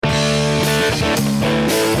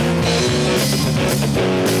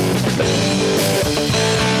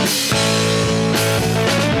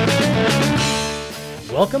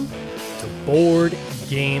welcome to Board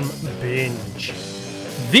Game Binge,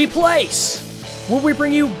 the place where we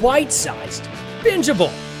bring you bite-sized,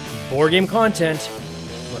 bingeable board game content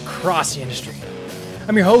from across the industry.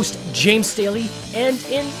 I'm your host, James Staley, and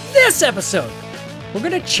in this episode, we're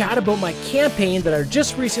going to chat about my campaign that I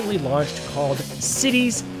just recently launched called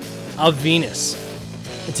Cities of Venus.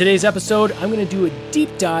 In today's episode, I'm going to do a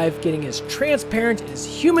deep dive, getting as transparent as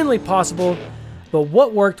humanly possible about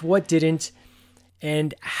what worked, what didn't,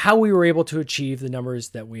 and how we were able to achieve the numbers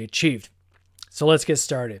that we achieved. So let's get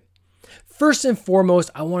started. First and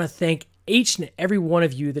foremost, I want to thank each and every one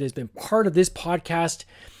of you that has been part of this podcast,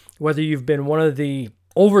 whether you've been one of the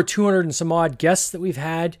over 200 and some odd guests that we've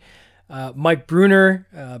had, Mike Bruner,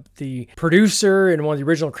 the producer and one of the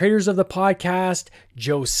original creators of the podcast,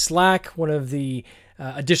 Joe Slack, one of the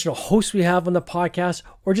additional hosts we have on the podcast,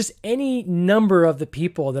 or just any number of the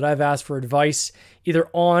people that I've asked for advice, either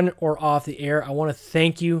on or off the air. I want to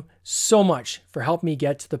thank you so much for helping me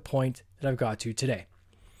get to the point that I've got to today.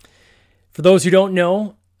 For those who don't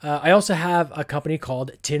know, I also have a company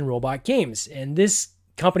called Tin Robot Games, and this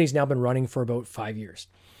company's now been running for about 5 years.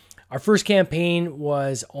 Our first campaign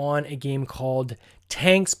was on a game called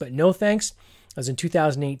Tanks But No Thanks. That was in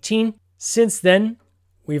 2018. Since then,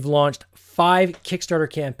 we've launched 5 Kickstarter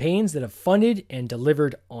campaigns that have funded and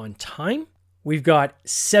delivered on time. We've got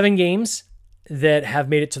 7 games that have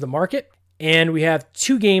made it to the market, and we have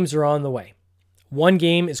 2 games that are on the way. One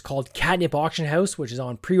game is called Catnip Auction House, which is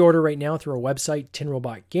on pre-order right now through our website, Tin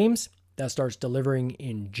Robot Games. That starts delivering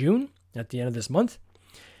in June, at the end of this month.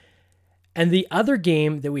 And the other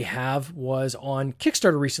game that we have was on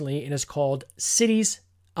Kickstarter recently, and is called Cities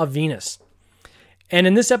of Venus. And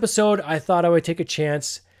in this episode, I thought I would take a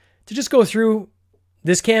chance to just go through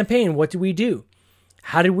this campaign. What did we do?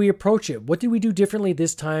 How did we approach it? What did we do differently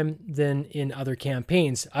this time than in other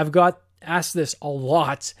campaigns? I've got asked this a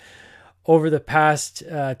lot over the past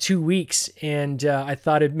 2 weeks, and I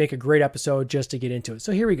thought it'd make a great episode just to get into it.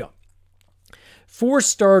 So here we go. For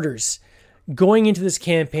starters, going into this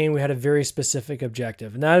campaign, we had a very specific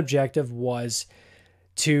objective, and that objective was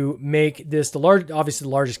to make this obviously the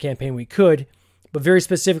largest campaign we could, but very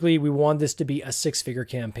specifically, we wanted this to be a 6-figure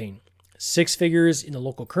campaign. 6 figures in the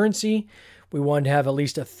local currency. We wanted to have at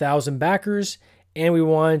least 1,000 backers, and we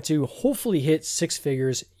wanted to hopefully hit 6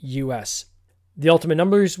 figures US. The ultimate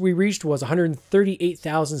numbers we reached was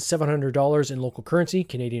 $138,700 in local currency,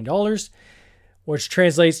 Canadian dollars, which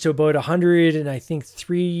translates to about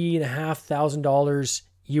 $3,500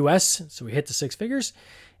 US. So we hit the 6 figures,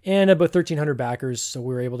 and about 1,300 backers. So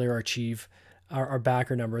we were able to achieve our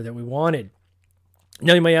backer number that we wanted.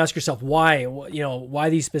 Now you might ask yourself, why? Why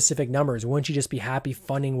these specific numbers? Wouldn't you just be happy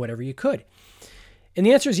funding whatever you could? And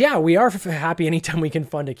the answer is, yeah, we are happy anytime we can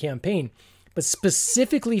fund a campaign. But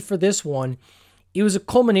specifically for this one, it was a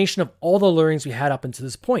culmination of all the learnings we had up until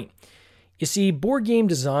this point. You see, board game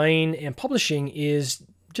design and publishing is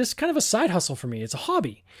just kind of a side hustle for me. It's a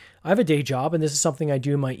hobby. I have a day job, and this is something I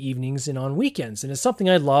do in my evenings and on weekends. And it's something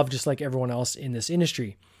I love, just like everyone else in this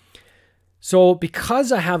industry. So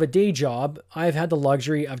because I have a day job, I've had the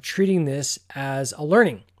luxury of treating this as a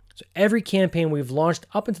learning. So every campaign we've launched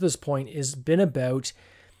up until this point has been about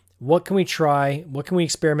what can we try, what can we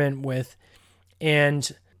experiment with,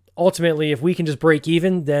 and ultimately, if we can just break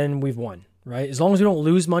even, then we've won, right? As long as we don't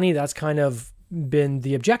lose money, that's kind of been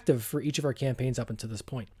the objective for each of our campaigns up until this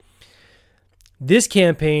point. This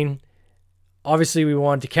campaign, obviously we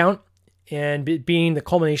wanted to count, and being the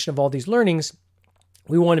culmination of all these learnings,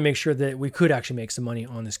 we wanted to make sure that we could actually make some money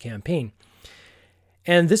on this campaign.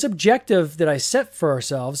 And this objective that I set for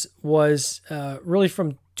ourselves was really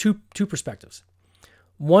from two perspectives.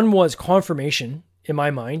 One was confirmation in my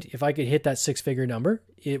mind. If I could hit that 6-figure number,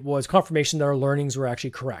 it was confirmation that our learnings were actually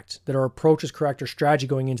correct, that our approach was correct, our strategy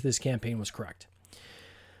going into this campaign was correct.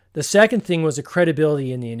 The second thing was the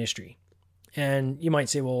credibility in the industry. And you might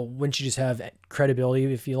say, well, wouldn't you just have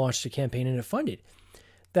credibility if you launched a campaign and it funded?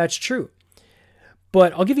 That's true.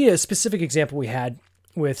 But I'll give you a specific example we had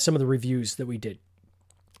with some of the reviews that we did.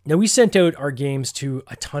 Now, we sent out our games to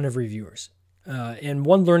a ton of reviewers. And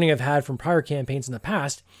one learning I've had from prior campaigns in the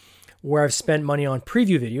past, where I've spent money on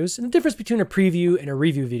preview videos, and the difference between a preview and a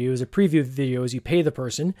review video is a preview video is you pay the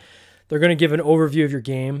person, they're going to give an overview of your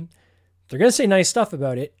game, they're going to say nice stuff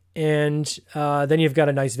about it, and then you've got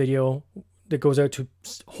a nice video that goes out to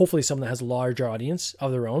hopefully someone that has a large audience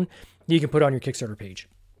of their own that you can put on your Kickstarter page.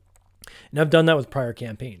 And I've done that with prior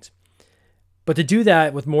campaigns. But to do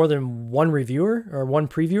that with more than one reviewer or one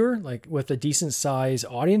previewer, like with a decent size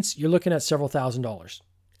audience, you're looking at several $1,000s.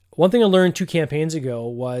 One thing I learned 2 campaigns ago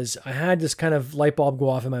was I had this kind of light bulb go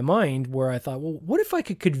off in my mind where I thought, well, what if I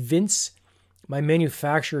could convince my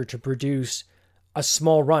manufacturer to produce a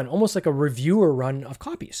small run, almost like a reviewer run of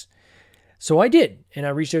copies. So I did, and I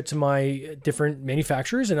reached out to my different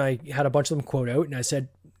manufacturers, and I had a bunch of them quote out, and I said,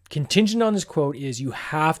 contingent on this quote is you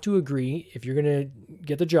have to agree, if you're going to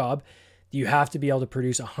get the job, you have to be able to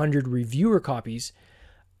produce 100 reviewer copies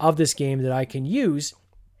of this game that I can use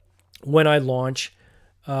when I launch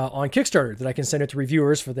on Kickstarter, that I can send it to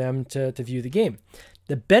reviewers for them to view the game.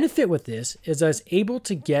 The benefit with this is I was able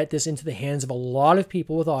to get this into the hands of a lot of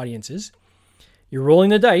people with audiences. You're rolling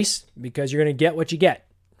the dice because you're going to get what you get,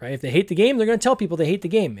 right? If they hate the game, they're going to tell people they hate the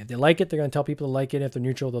game. If they like it, they're going to tell people they like it. If they're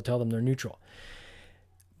neutral, they'll tell them they're neutral.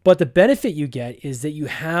 But the benefit you get is that you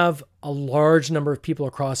have a large number of people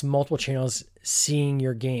across multiple channels seeing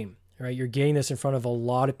your game, right? You're getting this in front of a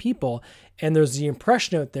lot of people, and there's the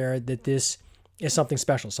impression out there that this is something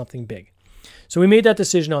special, something big. So we made that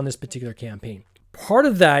decision on this particular campaign. Part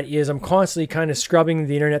of that is I'm constantly kind of scrubbing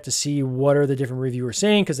the internet to see what are the different reviewers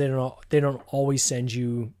saying, because they don't always send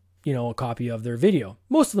you, a copy of their video.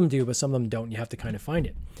 Most of them do, but some of them don't. You have to kind of find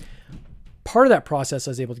it. Part of that process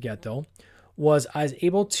I was able to get, though, was I was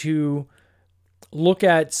able to look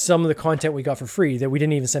at some of the content we got for free that we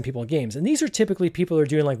didn't even send people games. And these are typically people who are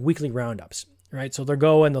doing like weekly roundups, right? So they'll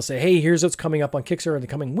go and they'll say, hey, here's what's coming up on Kickstarter in the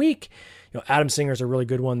coming week. Adam Singer's a really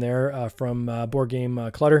good one there from Board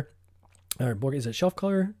Game Clutter. Is it Shelf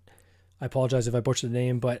Clutter? I apologize if I butchered the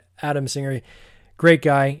name, but Adam Singer, great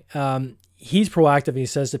guy. He's proactive. He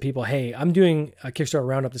says to people, hey, I'm doing a Kickstarter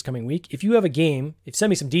roundup this coming week. If you have a game, send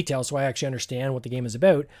me some details so I actually understand what the game is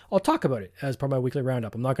about. I'll talk about it as part of my weekly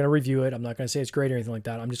roundup. I'm not going to review it. I'm not going to say it's great or anything like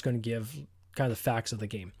that. I'm just going to give kind of the facts of the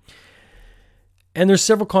game. And there's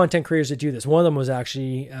several content creators that do this. One of them was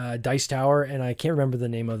actually Dice Tower, and I can't remember the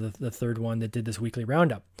name of the third one that did this weekly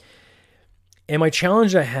roundup. And my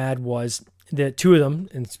challenge I had was that two of them,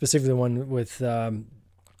 and specifically the one with that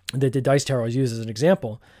did Dice Tower I was used as an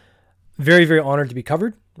example, very, very honored to be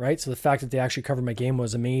covered, right? So the fact that they actually covered my game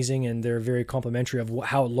was amazing, and they're very complimentary of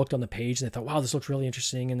how it looked on the page. And they thought, wow, this looks really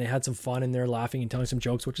interesting. And they had some fun in there laughing and telling some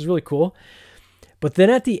jokes, which is really cool. But then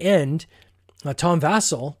at the end, Tom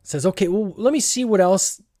Vassell says, okay, well, let me see what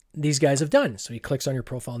else these guys have done. So he clicks on your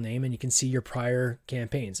profile name and you can see your prior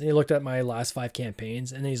campaigns. And he looked at my last 5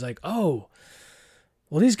 campaigns and then he's like, oh,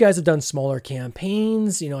 well, these guys have done smaller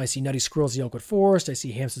campaigns. I see Nutty Squirrels, the Oakwood Forest. I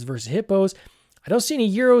see Hamsters versus Hippos. I don't see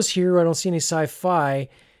any Euros here. I don't see any sci-fi.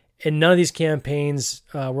 And none of these campaigns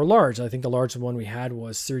were large. I think the largest one we had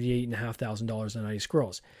was $38,500 on Nutty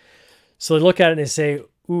Squirrels. So they look at it and they say,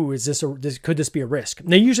 ooh, could this be a risk?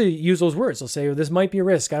 And they usually use those words. They'll say, well, this might be a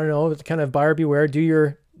risk. I don't know. It's kind of buyer beware. Do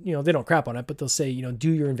your, they don't crap on it, but they'll say,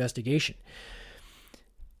 do your investigation.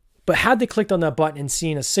 But had they clicked on that button and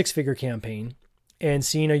seen a 6-figure campaign and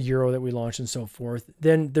seen a Euro that we launched and so forth,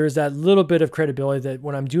 then there's that little bit of credibility that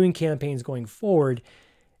when I'm doing campaigns going forward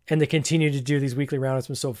and they continue to do these weekly roundups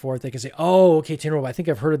and so forth, they can say, oh, okay, Tinrobe, I think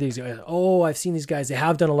I've heard of these guys. Oh, I've seen these guys. They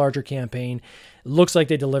have done a larger campaign. It looks like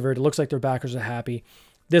they delivered. It looks like their backers are happy.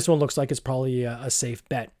 This one looks like it's probably a safe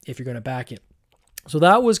bet if you're going to back it. So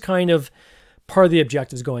that was kind of part of the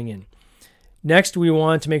objectives going in. Next, we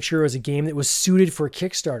wanted to make sure it was a game that was suited for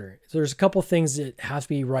Kickstarter. So there's a couple things that have to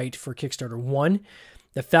be right for Kickstarter. One,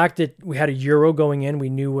 the fact that we had a Euro going in, we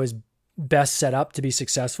knew was best set up to be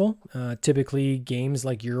successful. Typically, games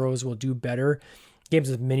like Euros will do better.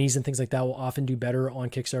 Games with minis and things like that will often do better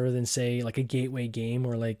on Kickstarter than, say, like a gateway game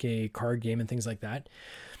or like a card game and things like that.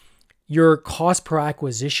 Your cost per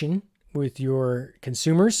acquisition with your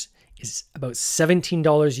consumers is about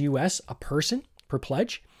 $17 US a person per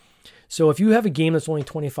pledge. So if you have a game that's only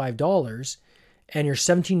 $25 and your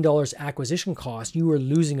 $17 acquisition cost, you are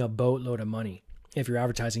losing a boatload of money if you're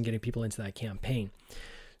advertising, getting people into that campaign.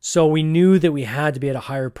 So we knew that we had to be at a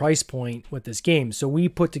higher price point with this game. So we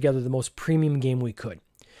put together the most premium game we could.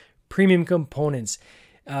 Premium components,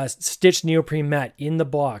 stitched neoprene mat in the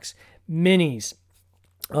box, minis,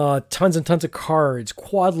 tons and tons of cards,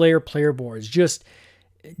 quad layer player boards, just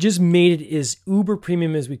made it as uber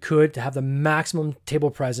premium as we could to have the maximum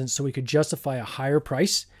table presence so we could justify a higher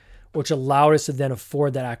price, which allowed us to then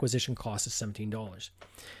afford that acquisition cost of $17.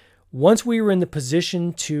 Once we were in the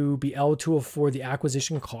position to be able to afford the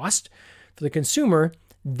acquisition cost for the consumer,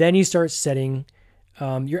 then you start setting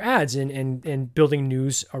your ads and building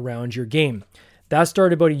news around your game. That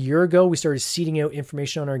started about a year ago. We started seeding out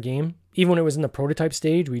information on our game. Even when it was in the prototype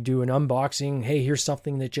stage, we do an unboxing. Hey, here's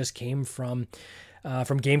something that just came from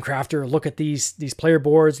Game Crafter. Look at these player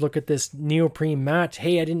boards. Look at this neoprene mat.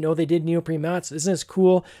 Hey, I didn't know they did neoprene mats. Isn't this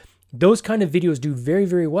cool? Those kind of videos do very,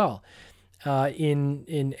 very well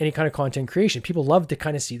in any kind of content creation. People love to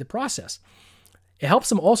kind of see the process. It helps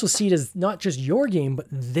them also see it as not just your game, but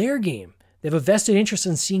their game. They have a vested interest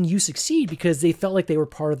in seeing you succeed because they felt like they were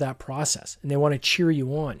part of that process and they want to cheer you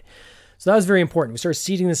on. So that was very important. We started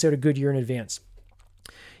seeding this out a good year in advance.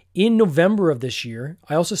 In November of this year,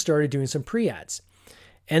 I also started doing some pre-ads.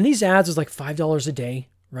 And these ads was like $5 a day,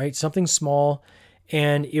 right? Something small.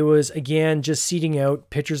 And it was, again, just seeding out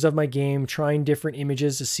pictures of my game, trying different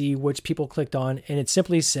images to see which people clicked on. And it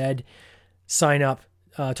simply said, sign up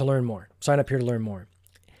to learn more. Sign up here to learn more.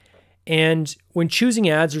 And when choosing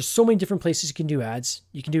ads, there's so many different places you can do ads.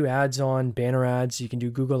 You can do ads on banner ads. You can do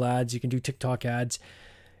Google ads. You can do TikTok ads.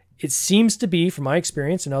 It seems to be, from my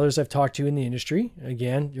experience and others I've talked to in the industry,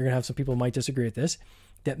 again, you're going to have some people who might disagree with this,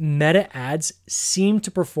 that meta ads seem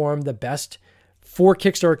to perform the best for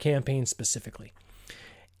Kickstarter campaigns specifically.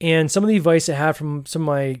 And some of the advice I have from some of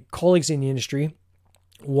my colleagues in the industry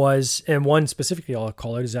was, and one specifically I'll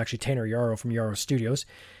call it, is actually Tanner Yarrow from Yarrow Studios.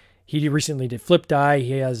 He recently did Flip Die.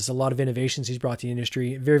 He has a lot of innovations he's brought to the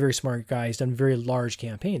industry. Very, very smart guy. He's done very large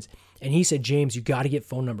campaigns. And he said, James, you got to get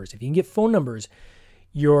phone numbers. If you can get phone numbers,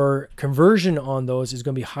 your conversion on those is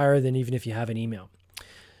going to be higher than even if you have an email.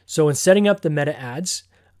 So in setting up the meta ads,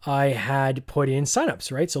 I had put in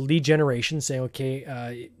signups, right? So lead generation, saying,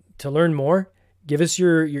 okay, to learn more, give us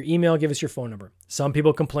your email, give us your phone number. Some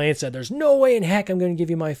people complained, said, there's no way in heck I'm going to give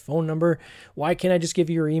you my phone number. Why can't I just give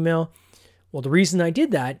you your email? Well, the reason I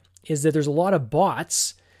did that is that there's a lot of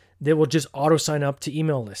bots that will just auto sign up to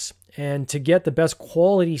email lists. And to get the best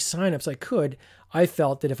quality signups I could, I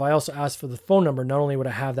felt that if I also asked for the phone number, not only would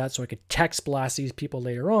I have that so I could text blast these people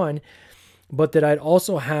later on, but that I'd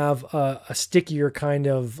also have a stickier kind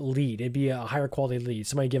of lead. It'd be a higher quality lead.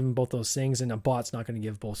 Somebody give them both those things, and a bot's not going to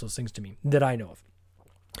give both those things to me that I know of.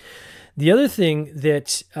 The other thing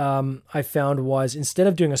that I found was, instead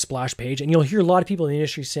of doing a splash page, and you'll hear a lot of people in the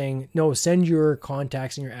industry saying, no, send your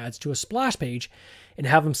contacts and your ads to a splash page and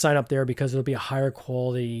have them sign up there because it'll be a higher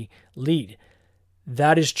quality lead.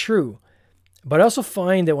 That is true. But I also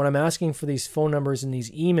find that when I'm asking for these phone numbers and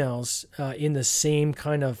these emails in the same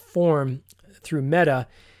kind of form through Meta,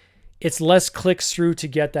 it's less clicks through to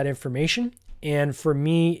get that information. And for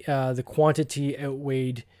me, the quantity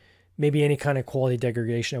outweighed maybe any kind of quality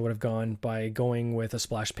degradation I would have gone by going with a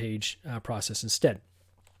splash page process instead.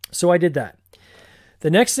 So I did that.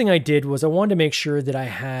 The next thing I did was I wanted to make sure that I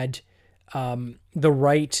had the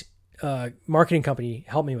right marketing company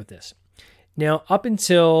help me with this. Now, up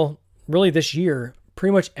until really this year,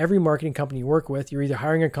 pretty much every marketing company you work with, you're either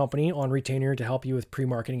hiring a company on retainer to help you with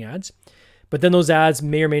pre-marketing ads, but then those ads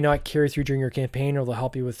may or may not carry through during your campaign, or they'll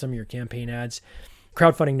help you with some of your campaign ads.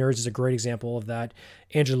 Crowdfunding Nerds is a great example of that.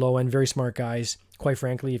 Andrew Lowen, very smart guys. Quite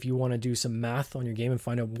frankly, if you want to do some math on your game and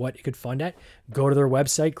find out what it could fund at, go to their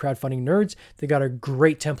website, Crowdfunding Nerds. They got a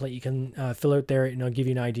great template you can fill out there, and it'll give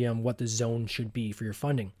you an idea on what the zone should be for your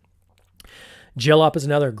funding. GelUp is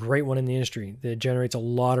another great one in the industry that generates a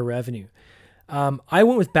lot of revenue. I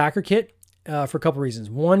went with BackerKit for a couple of reasons.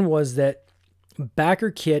 One was that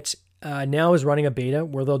BackerKit now is running a beta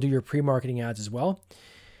where they'll do your pre-marketing ads as well.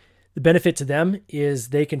 The benefit to them is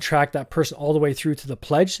they can track that person all the way through to the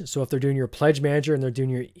pledge. So if they're doing your pledge manager and they're doing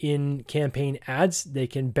your in-campaign ads, they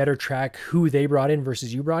can better track who they brought in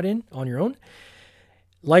versus you brought in on your own.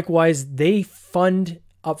 Likewise, they fund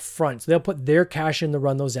up front. So they'll put their cash in to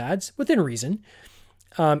run those ads within reason.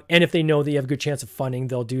 And if they know that you have a good chance of funding,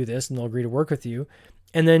 they'll do this and they'll agree to work with you.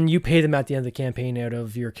 And then you pay them at the end of the campaign out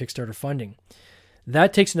of your Kickstarter funding.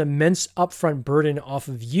 That takes an immense upfront burden off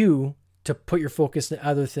of you to put your focus in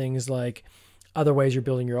other things, like other ways you're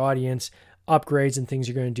building your audience, upgrades and things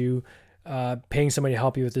you're going to do, paying somebody to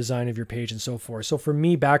help you with design of your page and so forth. So for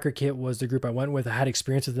me, BackerKit was the group I went with. I had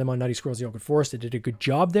experience with them on Nutty Squirrels, the Oakwood Forest. They did a good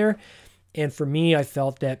job there. And for me, I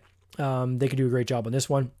felt that they could do a great job on this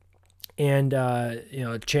one. And,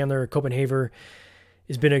 Chandler Copenhaver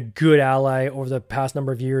has been a good ally over the past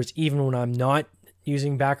number of years. Even when I'm not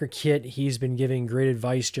using BackerKit, he's been giving great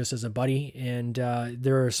advice just as a buddy. And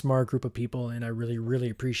they're a smart group of people, and I really, really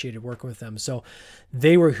appreciated working with them. So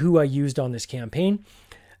they were who I used on this campaign.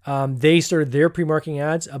 They started their pre-marketing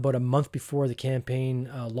ads about a month before the campaign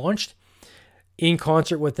launched. In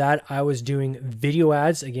concert with that, I was doing video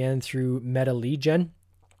ads, again, through Meta Lead Gen.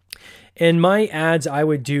 And my ads, I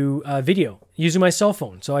would do video using my cell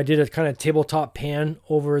phone. So I did a kind of tabletop pan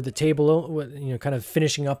over the table, kind of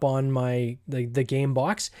finishing up on the game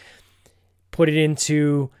box. Put it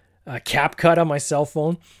into CapCut on my cell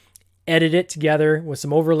phone, edit it together with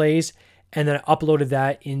some overlays, and then I uploaded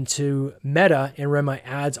that into Meta and ran my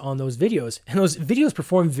ads on those videos. And those videos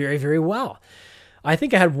performed very, very well. I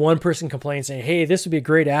think I had one person complain saying, hey, this would be a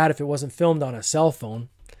great ad if it wasn't filmed on a cell phone.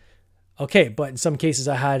 Okay, but in some cases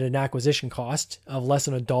I had an acquisition cost of less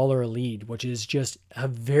than $1 a lead, which is just a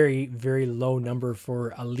very, very low number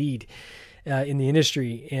for a lead in the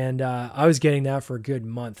industry. And I was getting that for a good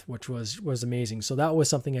month, which was amazing. So that was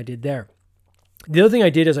something I did there. The other thing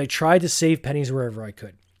I did is I tried to save pennies wherever I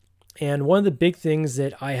could. And one of the big things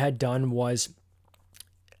that I had done was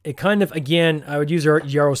it kind of, again, I would use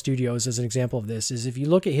Yarrow Studios as an example of this, is if you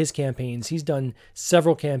look at his campaigns, he's done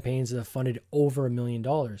several campaigns that have funded over $1 million.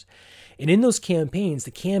 And in those campaigns,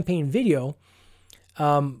 the campaign video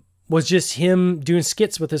was just him doing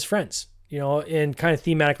skits with his friends, and kind of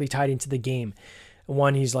thematically tied into the game.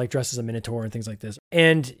 One, he's like dressed as a minotaur and things like this.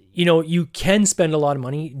 And, you can spend a lot of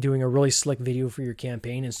money doing a really slick video for your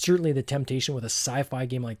campaign. And certainly the temptation with a sci-fi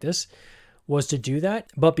game like this was to do that.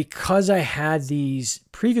 But because I had these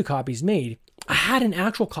preview copies made, I had an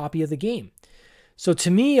actual copy of the game. So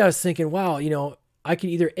to me, I was thinking, wow, I could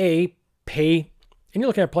either pay, and you're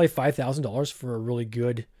looking at probably $5,000 for a really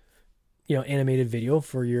good, animated video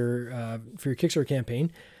for your Kickstarter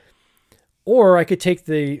campaign, or I could take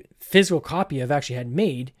the physical copy I've actually had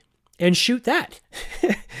made and shoot that.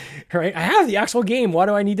 Right? I have the actual game. Why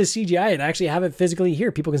do I need to CGI it? I actually have it physically here.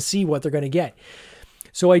 People can see what they're going to get.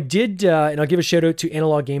 So I did, and I'll give a shout out to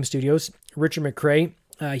Analog Game Studios, Richard McCrae.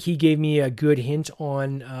 He gave me a good hint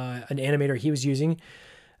on an animator he was using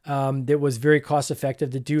that was very cost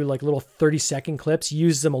effective to do like little 30-second clips.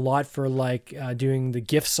 Use them a lot for doing the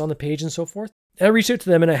GIFs on the page and so forth. And I reached out to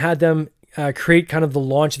them and I had them create kind of the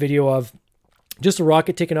launch video of just a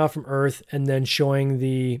rocket taking off from Earth and then showing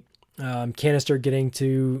the canister getting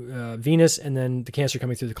to Venus and then the canister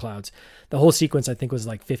coming through the clouds. The whole sequence, I think, was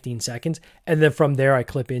like 15 seconds. And then from there, I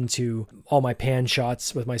clip into all my pan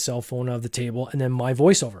shots with my cell phone of the table and then my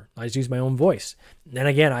voiceover. I just use my own voice. And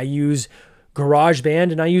again, I use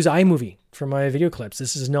GarageBand and I use iMovie for my video clips.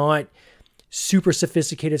 This is not super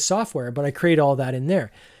sophisticated software, but I create all that in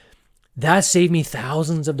there. That saved me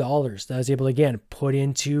thousands of dollars that I was able to, again, put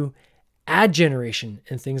into ad generation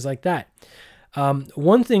and things like that.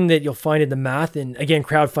 One thing that you'll find in the math, and again,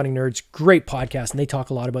 Crowdfunding Nerds, great podcast, and they talk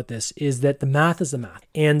a lot about this, is that the math is the math.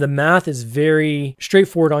 And the math is very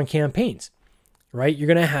straightforward on campaigns, right? You're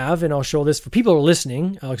going to have, and I'll show this for people who are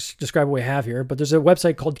listening, I'll describe what we have here, but there's a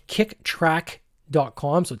website called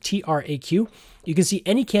kicktrack.com, so TRAQ. You can see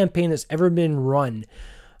any campaign that's ever been run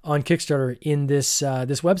on Kickstarter in this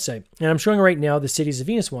website. And I'm showing right now the Cities of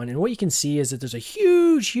Venus one. And what you can see is that there's a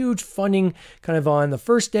huge funding kind of on the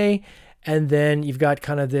first day. And then you've got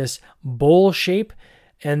kind of this bowl shape.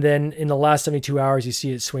 And then in the last 72 hours, you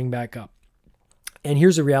see it swing back up. And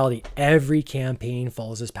here's the reality. Every campaign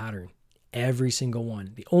follows this pattern. Every single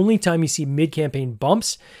one. The only time you see mid-campaign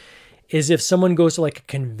bumps is if someone goes to like a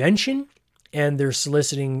convention and they're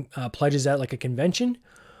soliciting pledges at like a convention,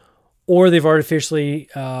 or they've artificially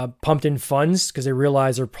pumped in funds because they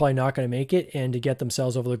realize they're probably not going to make it and to get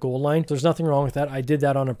themselves over the goal line. There's nothing wrong with that. I did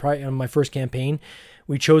that on my first campaign.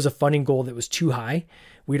 We chose a funding goal that was too high.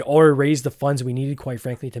 We'd already raised the funds we needed, quite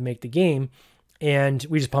frankly, to make the game. And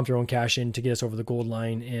we just pumped our own cash in to get us over the gold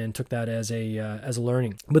line and took that as a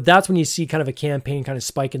learning. But that's when you see kind of a campaign kind of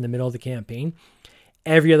spike in the middle of the campaign.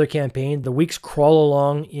 Every other campaign, the weeks crawl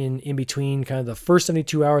along in between kind of the first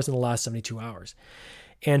 72 hours and the last 72 hours.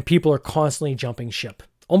 And people are constantly jumping ship.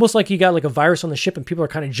 Almost like you got like a virus on the ship and people are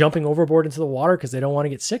kind of jumping overboard into the water because they don't want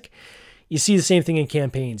to get sick. You see the same thing in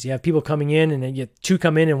campaigns. You have people coming in and then you get 2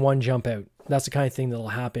 come in and 1 jump out. That's the kind of thing that will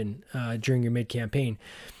happen during your mid-campaign.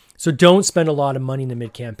 So don't spend a lot of money in the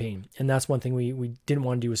mid-campaign. And that's one thing we didn't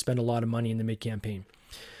want to do, was spend a lot of money in the mid-campaign.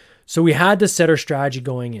 So we had to set our strategy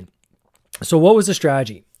going in. So what was the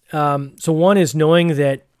strategy? So one is knowing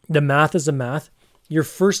that the math is the math. Your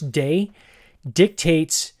first day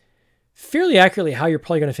dictates fairly accurately how you're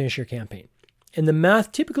probably going to finish your campaign. And the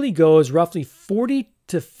math typically goes roughly 40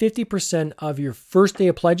 to 50% of your first day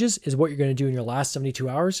of pledges is what you're going to do in your last 72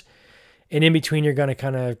 hours. And in between, you're going to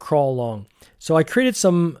kind of crawl along. So I created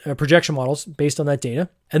some projection models based on that data.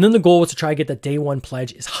 And then the goal was to try to get that day one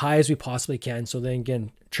pledge as high as we possibly can. So then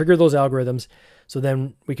again, trigger those algorithms. So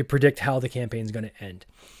then we could predict how the campaign is going to end.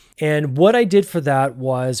 And what I did for that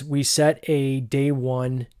was we set a day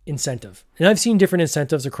one incentive. And I've seen different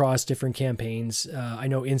incentives across different campaigns. I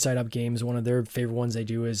know Inside Up Games, one of their favorite ones they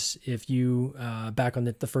do is if you back on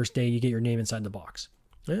the first day, you get your name inside the box.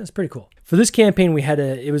 Yeah, that's pretty cool. For this campaign,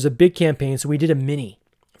 it was a big campaign. So we did a mini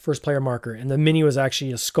first player marker. And the mini was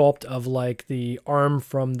actually a sculpt of like the arm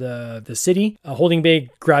from the city, a holding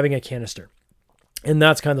bag, grabbing a canister. And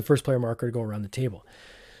that's kind of the first player marker to go around the table.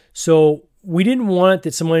 So we didn't want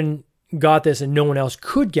that someone got this and no one else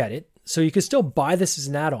could get it. So you could still buy this as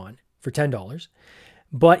an add-on for $10.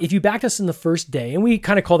 But if you backed us in the first day, and we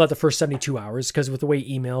kind of call that the first 72 hours, because with the way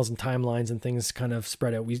emails and timelines and things kind of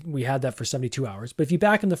spread out, we had that for 72 hours. But if you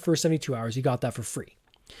back in the first 72 hours, you got that for free.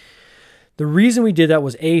 The reason we did that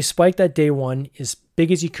was spike that day one as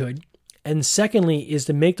big as you could. And secondly, is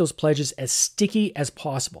to make those pledges as sticky as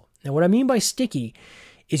possible. Now, what I mean by sticky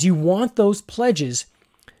is you want those pledges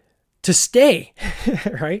to stay,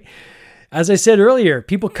 right? As I said earlier,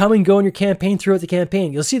 people come and go in your campaign throughout the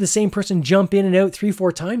campaign. You'll see the same person jump in and out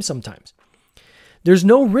 3-4 times sometimes. There's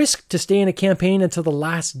no risk to stay in a campaign until the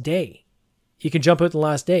last day. You can jump out the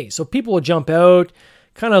last day. So people will jump out,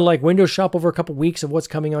 kind of like window shop over a couple weeks of what's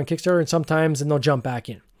coming on Kickstarter, and sometimes they'll jump back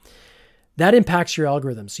in. That impacts your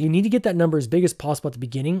algorithm. So you need to get that number as big as possible at the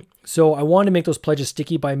beginning. So I wanted to make those pledges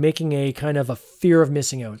sticky by making a kind of a fear of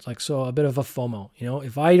missing out, so a bit of a FOMO.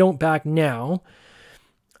 If I don't back now,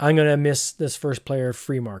 I'm going to miss this first player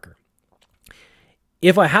free marker.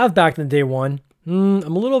 If I have backed in day one, I'm a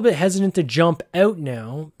little bit hesitant to jump out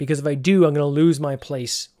now, because if I do, I'm going to lose my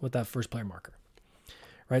place with that first player marker.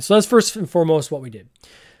 Right? So that's first and foremost what we did.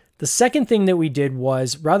 The second thing that we did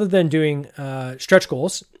was, rather than doing stretch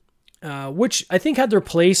goals, which I think had their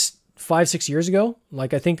place 5-6 years ago.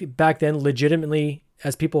 Like, I think back then, legitimately,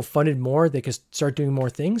 as people funded more, they could start doing more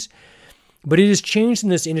things. But it has changed in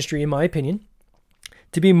this industry, in my opinion,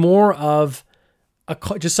 to be more of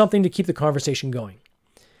just something to keep the conversation going.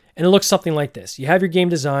 And it looks something like this. You have your game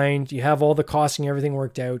designed, you have all the costing, everything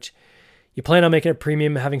worked out. You plan on making it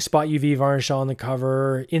premium, having spot UV varnish on the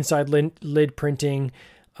cover, inside lid printing.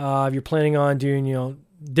 You're planning on doing,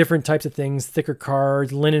 different types of things, thicker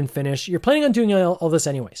cards, linen finish. You're planning on doing all this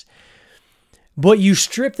anyways. But you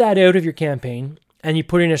strip that out of your campaign and you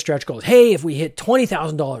put in a stretch goal. Hey, if we hit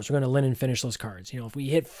 $20,000, we're going to linen finish those cards. If we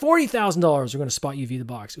hit $40,000, we're going to spot UV the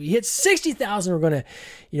box. If we hit $60,000, we're going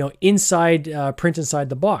to, inside print inside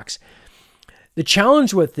the box. The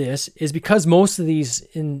challenge with this is, because most of these,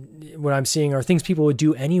 in what I'm seeing, are things people would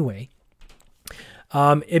do anyway.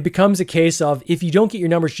 It becomes a case of, if you don't get your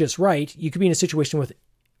numbers just right, you could be in a situation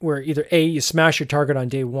where either A, you smash your target on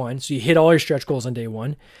day one, so you hit all your stretch goals on day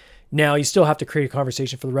one. Now you still have to create a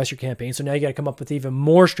conversation for the rest of your campaign. So now you got to come up with even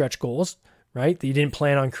more stretch goals, right, that you didn't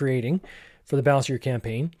plan on creating for the balance of your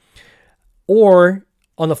campaign. Or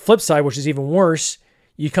on the flip side, which is even worse,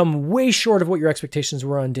 you come way short of what your expectations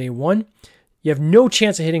were on day one. You have no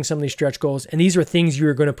chance of hitting some of these stretch goals, and these are things you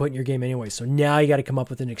were going to put in your game anyway. So now you got to come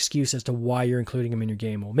up with an excuse as to why you're including them in your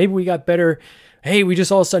game. Well, maybe we got better. Hey, we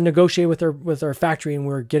just all of a sudden negotiate with our factory and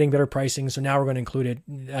we're getting better pricing, so now we're going to include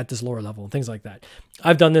it at this lower level and things like that.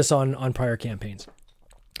 I've done this on prior campaigns.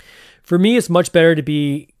 For me, it's much better to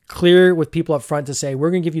be clear with people up front to say,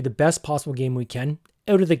 we're going to give you the best possible game we can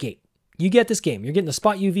out of the gate. You get this game. You're getting the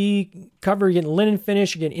spot UV cover, you're getting linen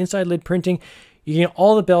finish, you're getting inside lid printing, you're getting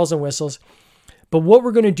all the bells and whistles. But what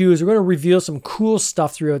we're going to do is we're going to reveal some cool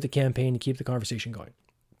stuff throughout the campaign to keep the conversation going.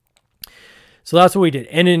 So that's what we did.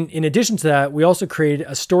 And in addition to that, we also created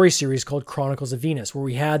a story series called Chronicles of Venus, where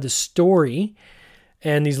we had the story,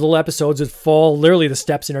 and these little episodes would fall literally the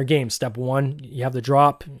steps in our game. Step 1, you have the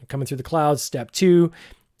drop coming through the clouds. Step 2,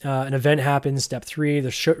 an event happens. Step 3,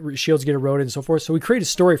 the shields get eroded and so forth. So we create a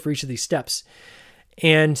story for each of these steps.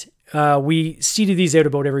 And we seeded these out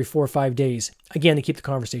about every 4 or 5 days, again, to keep the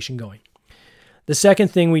conversation going. The second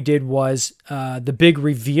thing we did was the big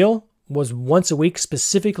reveal was once a week,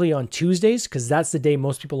 specifically on Tuesdays, because that's the day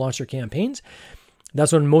most people launch their campaigns.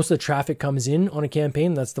 That's when most of the traffic comes in on a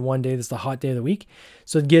campaign. That's the one day that's the hot day of the week.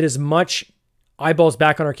 So to get as much eyeballs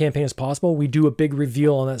back on our campaign as possible, we do a big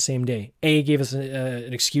reveal on that same day. A, gave us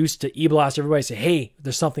an excuse to e-blast everybody, say, hey,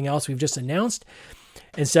 there's something else we've just announced.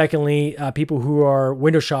 And secondly, people who are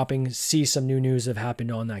window shopping see some new news that have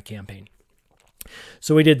happened on that campaign.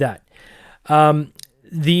 So we did that. Some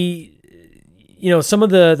of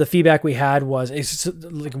the feedback we had was,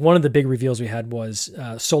 like, one of the big reveals we had was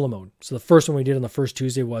solo mode. So the first one we did on the first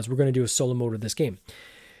Tuesday was, we're going to do a solo mode of this game.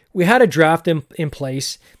 We had a draft in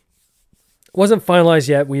place. It wasn't finalized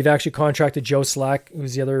yet. We've actually contracted Joe Slack,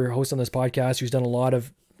 who's the other host on this podcast, who's done a lot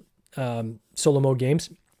of solo mode games.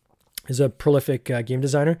 He's a prolific game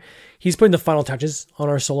designer. He's putting the final touches on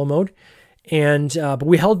our solo mode. And but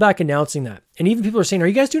we held back announcing that. And even people are saying, are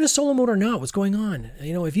you guys doing a solo mode or not? What's going on?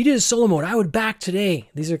 If you did a solo mode, I would back today.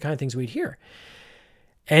 These are the kind of things we'd hear.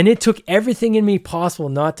 And it took everything in me possible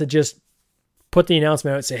not to just put the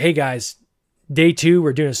announcement out and say, hey guys, day 2,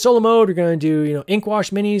 we're doing a solo mode. We're going to do, ink wash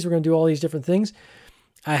minis. We're going to do all these different things.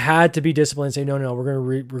 I had to be disciplined and say, no,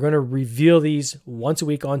 we're going to reveal these once a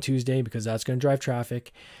week on Tuesday, because that's going to drive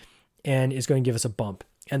traffic and it's going to give us a bump.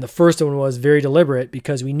 And the first one was very deliberate,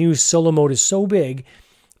 because we knew solo mode is so big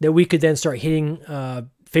that we could then start hitting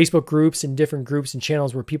Facebook groups and different groups and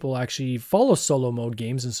channels where people actually follow solo mode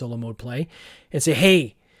games and solo mode play and say,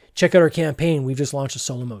 hey, check out our campaign. We've just launched a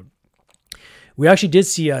solo mode. We actually did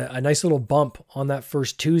see a nice little bump on that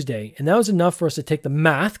first Tuesday. And that was enough for us to take the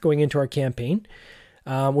math going into our campaign,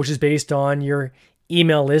 which is based on your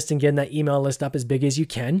email list and getting that email list up as big as you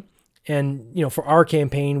can. And, for our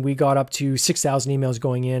campaign, we got up to 6,000 emails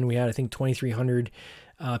going in. We had, I think, 2,300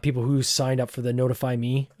 people who signed up for the notify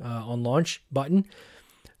me on launch button.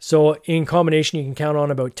 So in combination, you can count on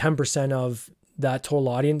about 10% of that total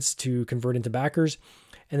audience to convert into backers.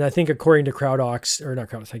 And I think according to crowdfunding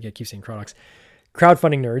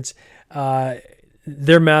nerds,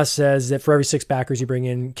 their math says that for every 6 backers you bring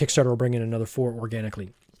in, Kickstarter will bring in another 4 organically.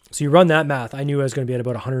 So you run that math. I knew I was going to be at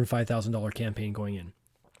about $105,000 campaign going in.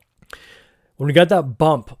 When we got that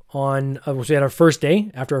bump on, we had our first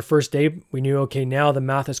day. After our first day, we knew, okay, now the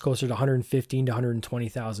math is closer to 115 to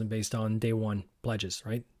 120,000 based on day one pledges,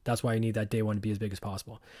 right? That's why you need that day one to be as big as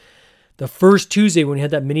possible. The first Tuesday, when we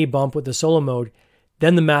had that mini bump with the solo mode,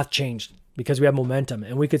 then the math changed because we had momentum,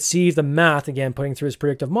 and we could see the math again putting through its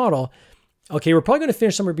predictive model. Okay, we're probably going to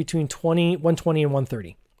finish somewhere between 120 and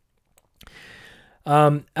 130.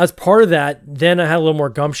 As part of that, then I had a little more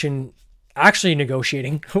gumption actually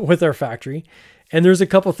negotiating with our factory. And there's a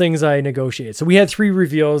couple things I negotiated. So we had 3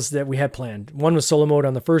 reveals that we had planned. One was solo mode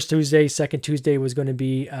on the first Tuesday. Second Tuesday was going to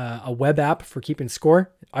be a web app for keeping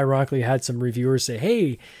score. Ironically, I had some reviewers say,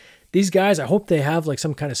 hey, these guys, I hope they have like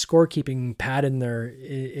some kind of scorekeeping pad in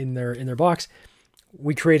their box.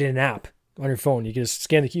 We created an app on your phone. You can just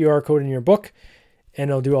scan the QR code in your book and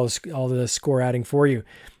it'll do all the score adding for you.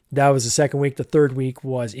 That was the second week. The third week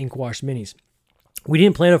was ink wash minis. We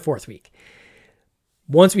didn't plan a fourth week.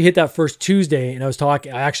 Once we hit that first Tuesday, and I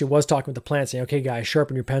actually was talking with the plant saying, okay, guys,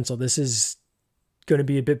 sharpen your pencil. This is going to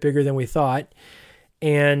be a bit bigger than we thought.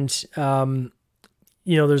 And,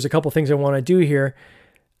 there's a couple things I want to do here.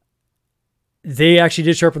 They actually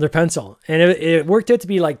did sharpen their pencil, and it worked out to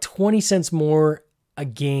be like 20 cents more a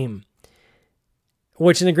game,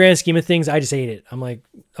 which in the grand scheme of things, I just ate it. I'm like,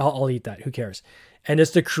 I'll eat that. Who cares? And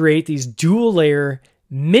it's to create these dual layer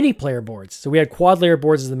mini player boards. So we had quad layer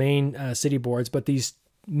boards as the main city boards, but these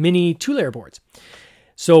mini 2-layer boards.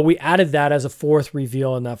 So we added that as a fourth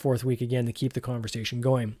reveal in that fourth week again to keep the conversation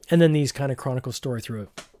going. And then these kind of chronicle story through it.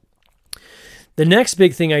 The next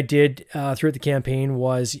big thing I did throughout the campaign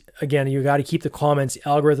was, again, you got to keep the comments.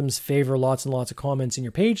 Algorithms favor lots and lots of comments in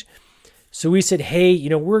your page. So we said, hey,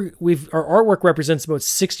 our artwork represents about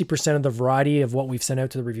 60% of the variety of what we've sent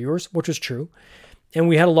out to the reviewers, which is true. And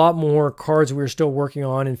we had a lot more cards we were still working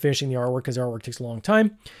on and finishing the artwork because the artwork takes a long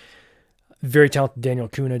time. Very talented Daniel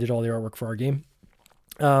Kuna did all the artwork for our game.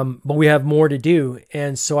 But we have more to do.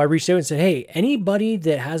 And so I reached out and said, hey, anybody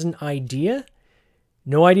that has an idea,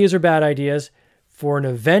 no ideas or bad ideas, for an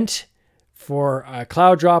event, for a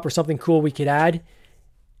cloud drop or something cool we could add,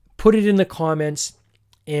 put it in the comments.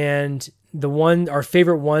 And our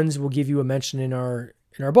favorite ones will give you a mention in our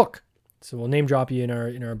book. So we'll name drop you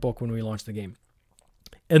in our book when we launch the game.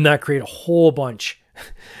 And that created a whole bunch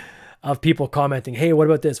of people commenting, hey, what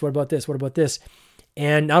about this? What about this? What about this?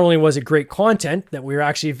 And not only was it great content that we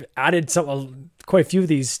actually added quite a few of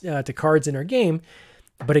these to cards in our game,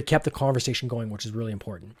 but it kept the conversation going, which is really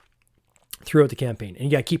important throughout the campaign. And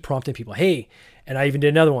you got to keep prompting people. Hey, and I even did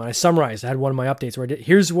another one. I summarized. I had one of my updates where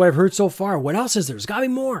here's what I've heard so far. What else is there? There's got to be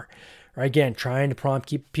more. Or again, trying to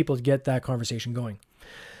keep people to get that conversation going.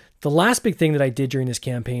 The last big thing that I did during this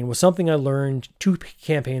campaign was something I learned 2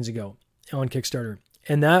 campaigns ago on Kickstarter.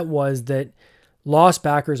 And that was that lost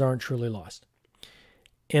backers aren't truly lost.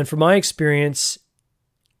 And from my experience,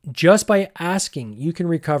 just by asking, you can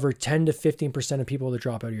recover 10 to 15% of people that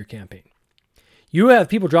drop out of your campaign. You have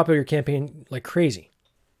people drop out of your campaign like crazy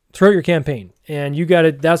throughout your campaign. And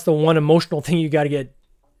that's the one emotional thing you got to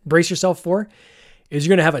brace yourself for, is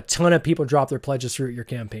you're going to have a ton of people drop their pledges throughout your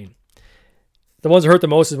campaign. The ones that hurt the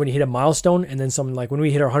most is when you hit a milestone, and then someone, like when we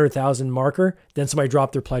hit our 100,000 marker, then somebody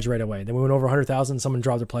dropped their pledge right away. Then we went over 100,000, someone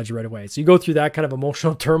dropped their pledge right away. So you go through that kind of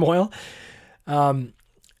emotional turmoil.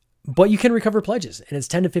 But you can recover pledges, and it's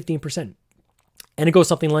 10 to 15%. And it goes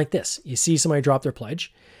something like this. You see somebody drop their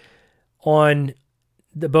pledge. On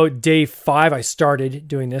about day 5, I started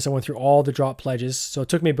doing this. I went through all the drop pledges. So it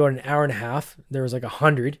took me about an hour and a half. There was like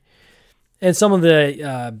 100. And some of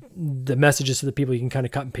the messages to the people, you can kind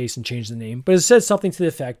of cut and paste and change the name. But it says something to the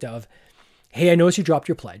effect of, hey, I noticed you dropped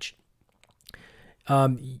your pledge.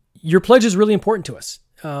 Your pledge is really important to us.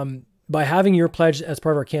 By having your pledge as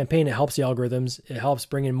part of our campaign, it helps the algorithms. It helps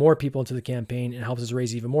bring in more people into the campaign. It helps us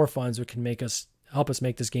raise even more funds, which can help us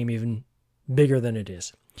make this game even bigger than it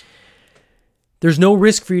is. There's no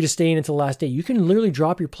risk for you to stay in until the last day. You can literally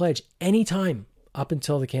drop your pledge anytime up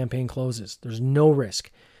until the campaign closes. There's no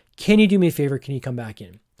risk. Can you do me a favor? Can you come back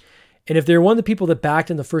in? And if they're one of the people that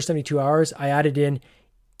backed in the first 72 hours, I added in,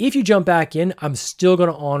 if you jump back in, I'm still going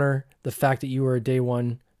to honor the fact that you were a day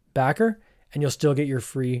one backer, and you'll still get your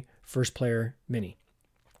free first player mini.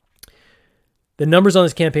 The numbers on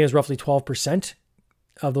this campaign is roughly 12%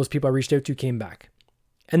 of those people I reached out to came back.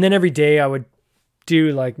 And then every day I would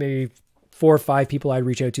do like maybe 4 or 5 people I'd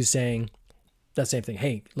reach out to saying that same thing.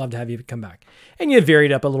 Hey, love to have you come back. And you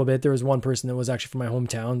varied up a little bit. There was one person that was actually from my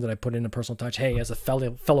hometown that I put in a personal touch. Hey, as a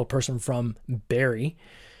fellow person from Barrie,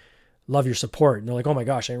 love your support. And they're like, oh my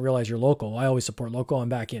gosh, I didn't realize you're local. I always support local. I'm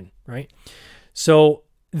back in, right? So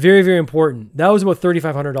very, very important. That was about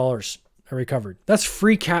 $3,500 I recovered. That's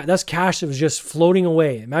free cash. That's cash that was just floating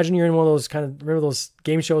away. Imagine you're in one of those remember those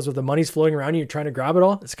game shows where the money's floating around you, you're trying to grab it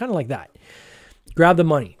all? It's kind of like that. Grab the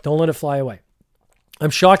money. Don't let it fly away. I'm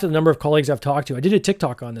shocked at the number of colleagues I've talked to. I did a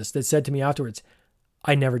TikTok on this that said to me afterwards,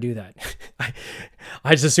 I never do that.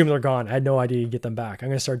 I just assume they're gone. I had no idea you'd get them back. I'm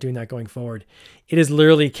going to start doing that going forward. It is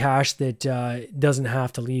literally cash that doesn't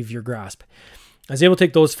have to leave your grasp. I was able to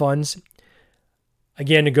take those funds,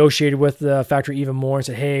 again, negotiated with the factory even more and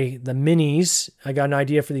said, hey, the minis, I got an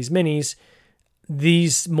idea for these minis.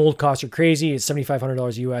 These mold costs are crazy. It's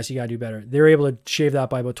 $7,500 US. You got to do better. They were able to shave that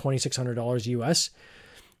by about $2,600 US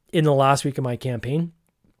in the last week of my campaign.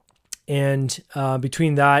 And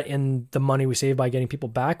between that and the money we saved by getting people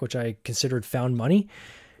back, which I considered found money,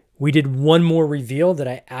 we did one more reveal that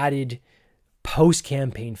I added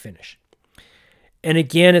post-campaign finish. And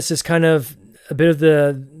again, it's this kind of a bit of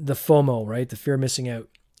the FOMO, right? The fear of missing out.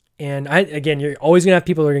 And you're always going to have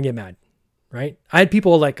people that are going to get mad, right? I had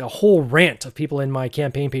people, like a whole rant of people in my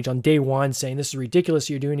campaign page on day one saying, this is ridiculous.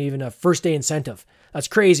 You're doing even a first day incentive. That's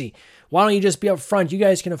crazy. Why don't you just be up front? You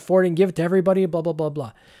guys can afford it and give it to everybody, blah, blah, blah,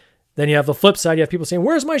 blah. Then you have the flip side. You have people saying,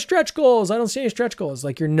 where's my stretch goals? I don't see any stretch goals.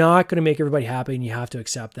 Like, you're not going to make everybody happy, and you have to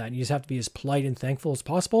accept that. And you just have to be as polite and thankful as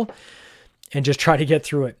possible and just try to get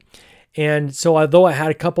through it. And so although I had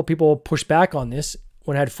a couple people push back on this,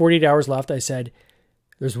 when I had 48 hours left, I said,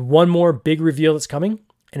 there's one more big reveal that's coming,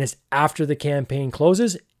 and it's after the campaign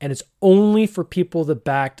closes, and it's only for people that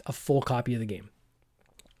backed a full copy of the game.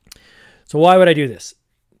 So why would I do this?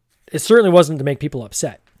 It certainly wasn't to make people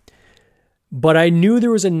upset. But I knew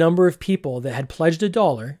there was a number of people that had pledged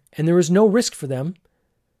 $1, and there was no risk for them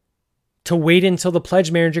to wait until the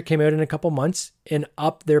pledge manager came out in a couple months and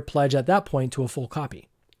up their pledge at that point to a full copy.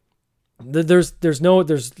 There's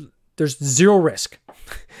zero risk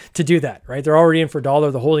to do that, right? They're already in for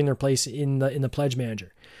 $1. They're holding their place in the pledge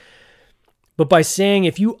manager. But by saying,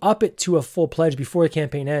 if you up it to a full pledge before the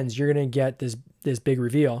campaign ends, you're going to get this big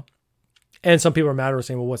reveal. And some people are mad or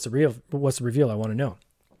saying, well, what's the reveal? I want to know.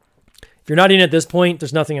 If you're not in at this point,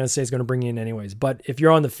 there's nothing I would say is going to bring you in anyways. But if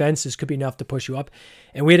you're on the fence, this could be enough to push you up.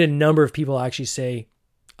 And we had a number of people actually say,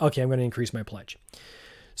 okay, I'm going to increase my pledge.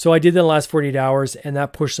 So I did that in the last 48 hours, and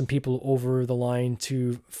that pushed some people over the line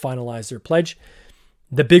to finalize their pledge.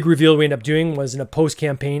 The big reveal we ended up doing was in a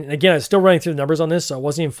post-campaign. And again, I was still running through the numbers on this, so I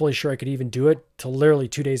wasn't even fully sure I could even do it till literally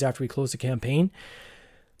 2 days after we closed the campaign.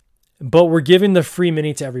 But we're giving the free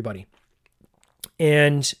mini to everybody.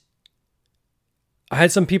 And I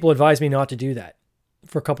had some people advise me not to do that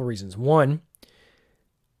for a couple of reasons. One,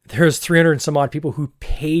 there's 300 and some odd people who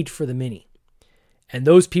paid for the mini. And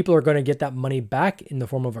those people are going to get that money back in the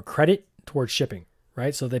form of a credit towards shipping,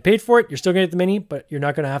 right? So they paid for it. You're still going to get the mini, but you're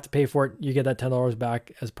not going to have to pay for it. You get that $10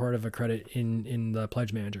 back as part of a credit in the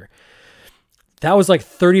pledge manager. That was like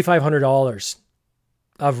 $3,500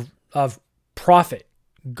 of profit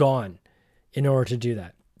gone in order to do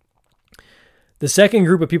that. The second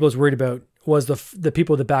group of people I was worried about was the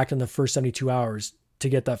people that backed in the first 72 hours to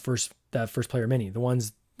get that first player mini, the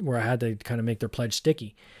ones where I had to kind of make their pledge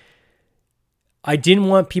sticky. I didn't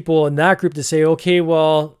want people in that group to say, okay,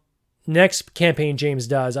 well, next campaign James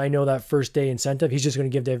does, I know that first day incentive, he's just going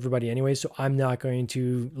to give to everybody anyway, so I'm not going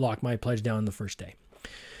to lock my pledge down the first day.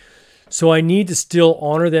 So I need to still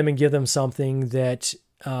honor them and give them something that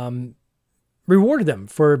rewarded them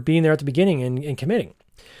for being there at the beginning and committing.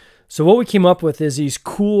 So what we came up with is these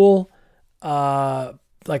cool,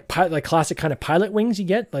 like classic kind of pilot wings you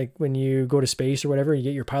get, like when you go to space or whatever, you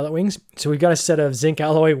get your pilot wings. So we've got a set of zinc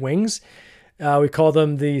alloy wings. We call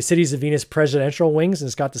them the Cities of Venus presidential wings, and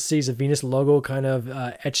it's got the Cities of Venus logo kind of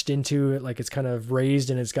etched into it, like it's kind of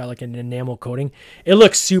raised, and it's got like an enamel coating. It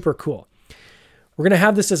looks super cool. We're going to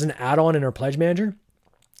have this as an add-on in our pledge manager,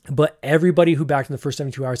 but everybody who backed in the first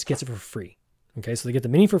 72 hours gets it for free. Okay, so they get the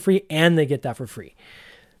mini for free and they get that for free.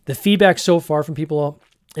 The feedback so far from people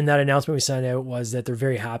And that announcement we sent out was that they're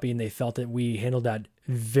very happy and they felt that we handled that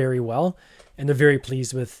very well. And they're very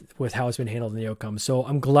pleased with how it's been handled and the outcome. So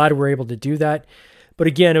I'm glad we're able to do that. But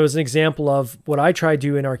again, it was an example of what I try to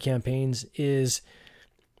do in our campaigns is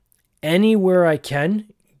anywhere I can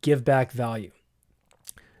give back value.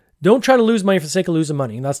 Don't try to lose money for the sake of losing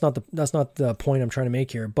money. That's not the point I'm trying to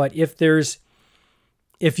make here. But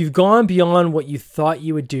if you've gone beyond what you thought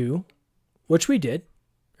you would do, which we did,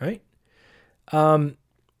 right?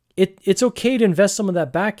 It's okay to invest some of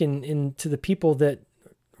that back into the people that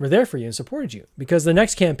were there for you and supported you, because the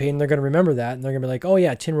next campaign, they're going to remember that and they're going to be like, oh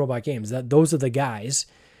yeah, Tin Robot Games, those are the guys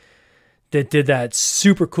that did that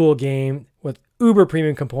super cool game with uber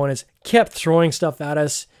premium components, kept throwing stuff at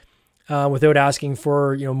us without asking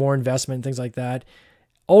for, more investment and things like that.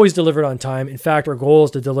 Always delivered on time. In fact, our goal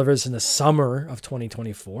is to deliver this in the summer of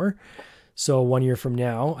 2024. So 1 year from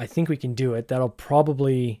now, I think we can do it. That'll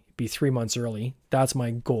probably be 3 months early. That's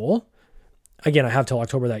my goal. Again, I have till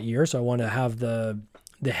October that year, so I want to have the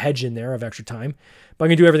hedge in there of extra time. But I'm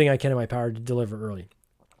going to do everything I can in my power to deliver early.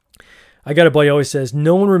 I got a buddy who always says,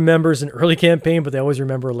 no one remembers an early campaign, but they always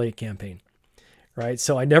remember a late campaign, right?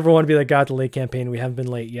 So I never want to be the guy at the late campaign. We haven't been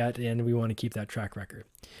late yet, and we want to keep that track record.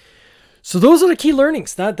 So those are the key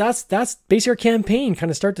learnings. That's basically our campaign,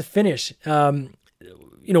 kind of start to finish.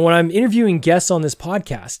 When I'm interviewing guests on this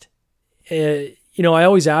podcast, I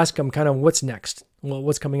always ask them kind of what's next,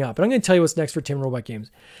 what's coming up. And I'm going to tell you what's next for Tin Robot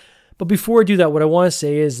Games. But before I do that, what I want to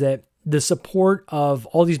say is that the support of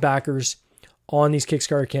all these backers on these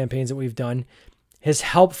Kickstarter campaigns that we've done has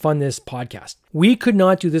helped fund this podcast. We could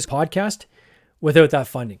not do this podcast without that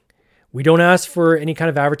funding. We don't ask for any kind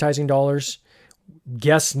of advertising dollars.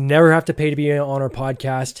 Guests never have to pay to be on our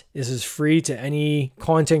podcast. This is free to any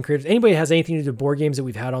content creators. Anybody has anything to do with board games that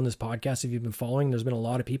we've had on this podcast, if you've been following, there's been a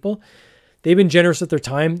lot of people. They've been generous with their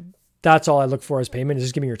time. That's all I look for as payment, is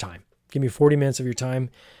just give me your time. Give me 40 minutes of your time,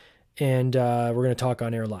 and we're going to talk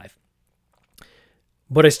on air live.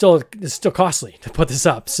 But it's still costly to put this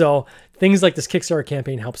up. So things like this Kickstarter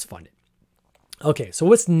campaign helps fund it. Okay, so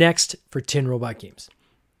what's next for Tin Robot Games?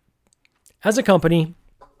 As a company,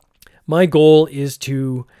 my goal is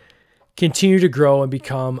to continue to grow and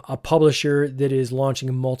become a publisher that is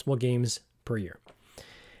launching multiple games per year.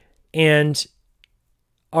 And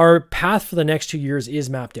our path for the next 2 years is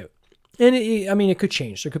mapped out. And it could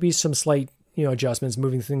change. There could be some slight, adjustments,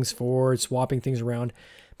 moving things forward, swapping things around.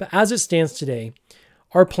 But as it stands today,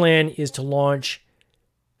 our plan is to launch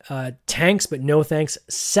Tanks But No Thanks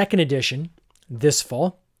 2nd edition this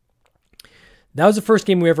fall. That was the first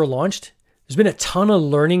game we ever launched. There's been a ton of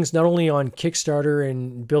learnings, not only on Kickstarter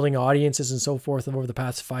and building audiences and so forth over the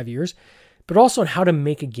past 5 years, but also on how to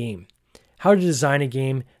make a game, how to design a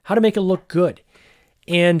game, how to make it look good.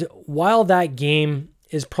 And while that game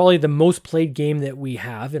is probably the most played game that we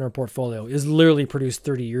have in our portfolio, is literally produced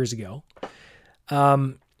 30 years ago,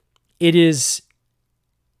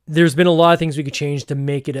 there's been a lot of things we could change to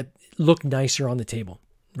make it look nicer on the table,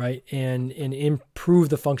 right? And improve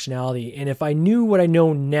the functionality. And if I knew what I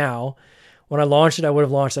know now, when I launched it, I would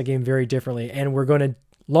have launched that game very differently. And we're going to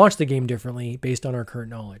launch the game differently based on our current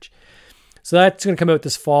knowledge. So that's going to come out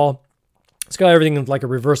this fall. It's got everything like a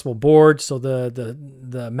reversible board. So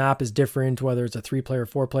the map is different, whether it's a 3-player or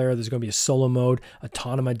 4-player. There's going to be a solo mode,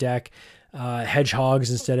 autonomous deck,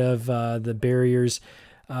 hedgehogs instead of the barriers.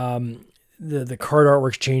 The card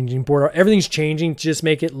artwork's changing, board art, everything's changing to just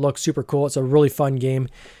make it look super cool. It's a really fun game.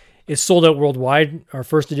 It's sold out worldwide. Our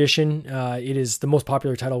first edition, it is the most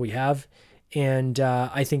popular title we have. And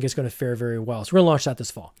I think it's going to fare very well. So we're going to launch that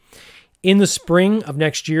this fall. In the spring of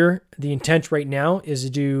next year, the intent right now is to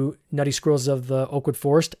do Nutty Squirrels of the Oakwood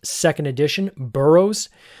Forest 2nd edition, Burrows.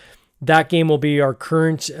 That game will be our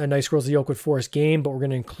current Nutty Squirrels of the Oakwood Forest game, but we're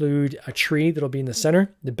going to include a tree that'll be in the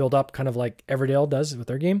center to build up kind of like Everdale does with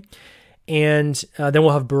their game. And then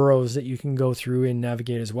we'll have burrows that you can go through and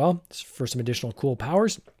navigate as well for some additional cool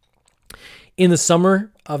powers. In the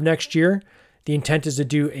summer of next year, the intent is to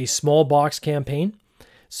do a small box campaign.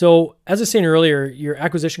 So as I was saying earlier, your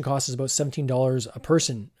acquisition cost is about $17 a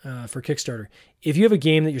person for Kickstarter. If you have a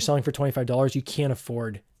game that you're selling for $25, you can't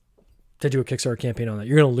afford to do a Kickstarter campaign on that.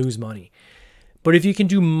 You're going to lose money. But if you can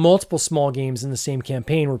do multiple small games in the same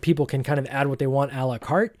campaign where people can kind of add what they want a la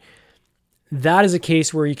carte, that is a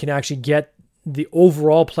case where you can actually get the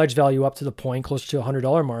overall pledge value up to the point closer to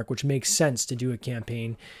 $100 mark, which makes sense to do a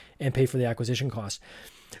campaign and pay for the acquisition cost.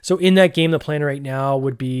 So in that game, the plan right now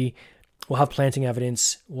would be, we'll have planting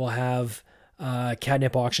evidence. We'll have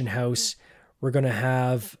catnip auction house. We're going to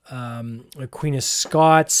have a Queen of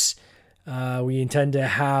Scots. We intend to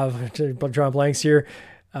have, drawing blanks here,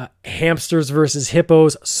 hamsters versus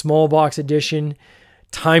hippos, small box edition.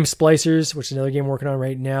 Time Splicers, which is another game I'm working on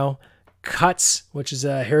right now. Cuts, which is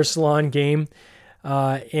a hair salon game.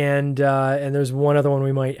 And there's one other one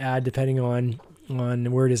we might add depending on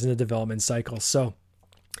where it is in the development cycle. So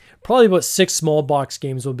probably about 6 small box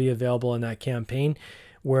games will be available in that campaign,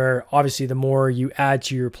 where obviously the more you add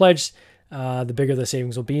to your pledge, the bigger the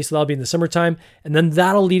savings will be. So that'll be in the summertime. And then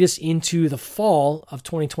that'll lead us into the fall of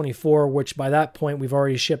 2024, which by that point we've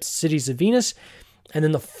already shipped Cities of Venus. And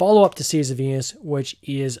then the follow-up to Cities of Venus, which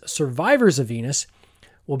is Survivors of Venus,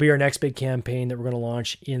 will be our next big campaign that we're going to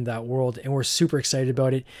launch in that world. And we're super excited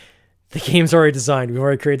about it. The game's already designed. We've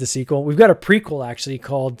already created the sequel. We've got a prequel actually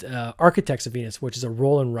called Architects of Venus, which is a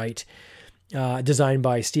roll and write designed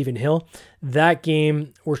by Stephen Hill. That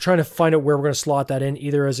game, we're trying to find out where we're going to slot that in.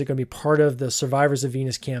 Either is it going to be part of the Survivors of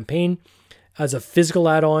Venus campaign as a physical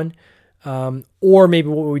add-on, or maybe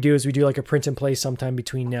what we do is we do like a print and play sometime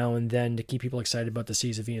between now and then to keep people excited about the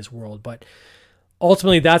Cities of Venus world. But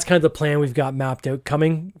ultimately, that's kind of the plan we've got mapped out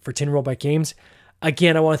coming for Tin Robot Games.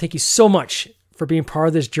 Again, I want to thank you so much for being part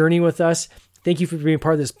of this journey with us. Thank you for being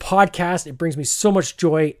part of this podcast. It brings me so much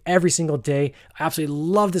joy every single day. I absolutely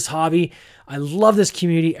love this hobby. I love this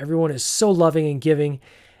community. Everyone is so loving and giving.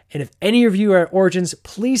 And if any of you are at Origins,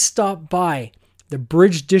 please stop by the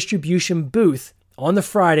Bridge Distribution booth on the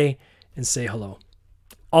Friday and say hello.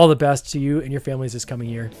 All the best to you and your families this coming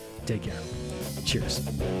year. Take care. Cheers.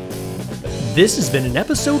 This has been an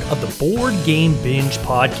episode of the Board Game Binge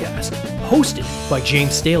podcast, hosted by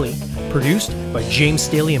James Staley, produced by James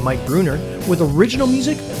Staley and Mike Bruner, with original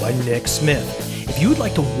music by Nick Smith. If you would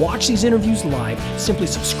like to watch these interviews live, simply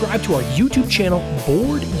subscribe to our YouTube channel,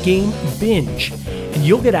 Board Game Binge, and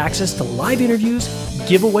you'll get access to live interviews,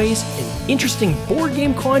 giveaways, and interesting board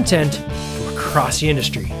game content from across the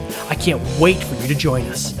industry. I can't wait for you to join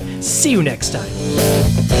us. See you next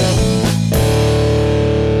time.